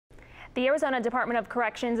The Arizona Department of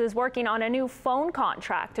Corrections is working on a new phone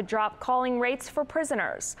contract to drop calling rates for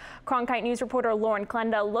prisoners. Cronkite News reporter Lauren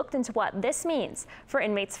Klenda looked into what this means for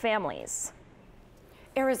inmates' families.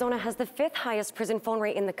 Arizona has the 5th highest prison phone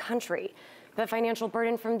rate in the country. The financial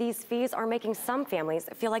burden from these fees are making some families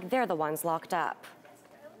feel like they're the ones locked up.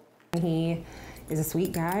 He is a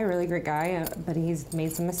sweet guy, a really great guy, but he's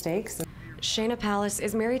made some mistakes. Shayna Pallas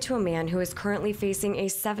is married to a man who is currently facing a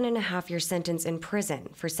 7.5-year sentence in prison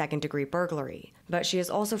for second-degree burglary. But she is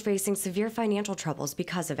also facing severe financial troubles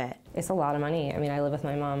because of it. It's a lot of money. I mean, I live with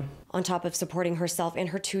my mom. On top of supporting herself and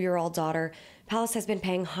her 2-year-old daughter, Pallas has been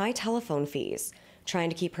paying high telephone fees, trying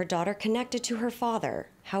to keep her daughter connected to her father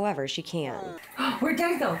however she can. Where'd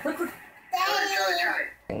Dad go? Look.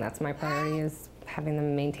 And that's my priority, is having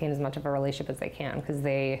them maintain as much of a relationship as they can, because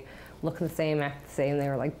they look the same, act the same, they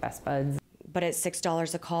were like best buds. But at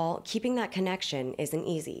 $6 a call, keeping that connection isn't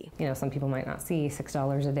easy. You know, some people might not see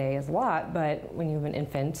 $6 a day as a lot, but when you have an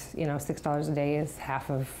infant, you know, $6 a day is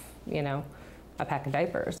half of, you know, a pack of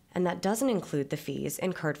diapers. And that doesn't include the fees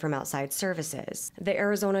incurred from outside services. The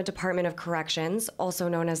Arizona Department of Corrections, also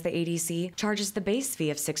known as the ADC, charges the base fee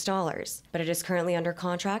of $6, but it is currently under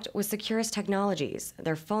contract with Securus Technologies,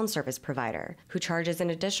 their phone service provider, who charges an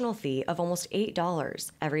additional fee of almost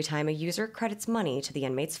 $8 every time a user credits money to the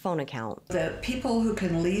inmate's phone account. The people who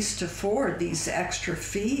can least afford these extra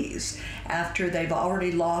fees after they've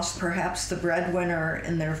already lost perhaps the breadwinner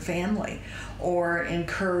in their family or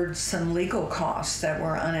incurred some legal costs that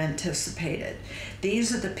were unanticipated.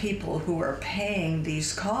 These are the people who are paying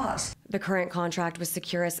these costs. The current contract with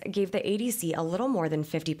Securus gave the ADC a little more than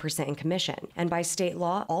 50% in commission, and by state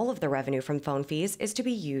law, all of the revenue from phone fees is to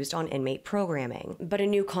be used on inmate programming. But a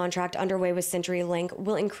new contract underway with CenturyLink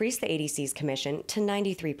will increase the ADC's commission to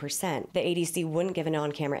 93%. The ADC wouldn't give an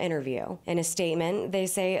on-camera interview. In a statement, they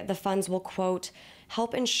say the funds will, quote,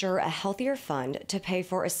 help ensure a healthier fund to pay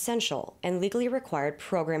for essential and legally required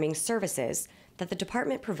programming services that the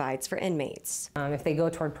department provides for inmates. If they go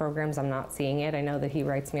toward programs, I'm not seeing it. I know that he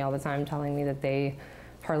writes me all the time telling me that they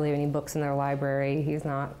hardly have any books in their library. He's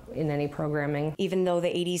not in any programming. Even though the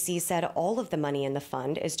ADC said all of the money in the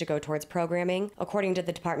fund is to go towards programming, according to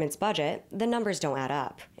the department's budget, the numbers don't add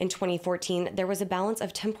up. In 2014, there was a balance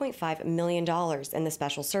of $10.5 million in the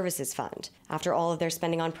Special Services Fund. After all of their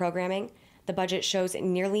spending on programming, the budget shows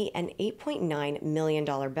nearly an $8.9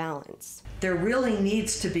 million balance. There really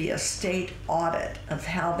needs to be a state audit of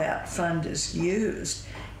how that fund is used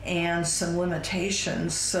and some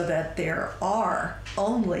limitations so that there are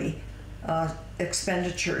only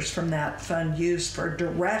expenditures from that fund used for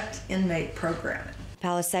direct inmate programming.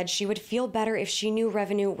 Pallas said she would feel better if she knew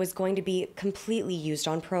revenue was going to be completely used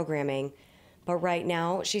on programming. But right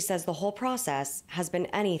now, she says the whole process has been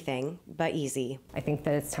anything but easy. I think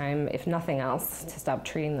that it's time, if nothing else, to stop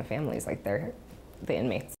treating the families like they're the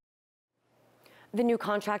inmates. The new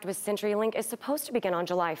contract with CenturyLink is supposed to begin on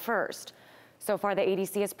July 1st. So far, the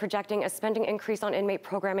ADC is projecting a spending increase on inmate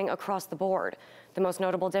programming across the board. The most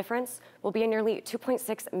notable difference will be a nearly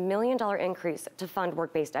 $2.6 million increase to fund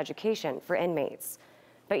work-based education for inmates.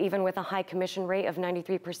 But even with a high commission rate of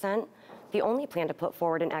 93%, they only plan to put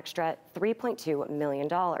forward an extra $3.2 million,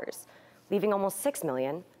 leaving almost $6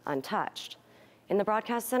 million untouched. In the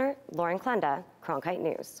broadcast center, Lauren Klenda, Cronkite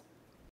News.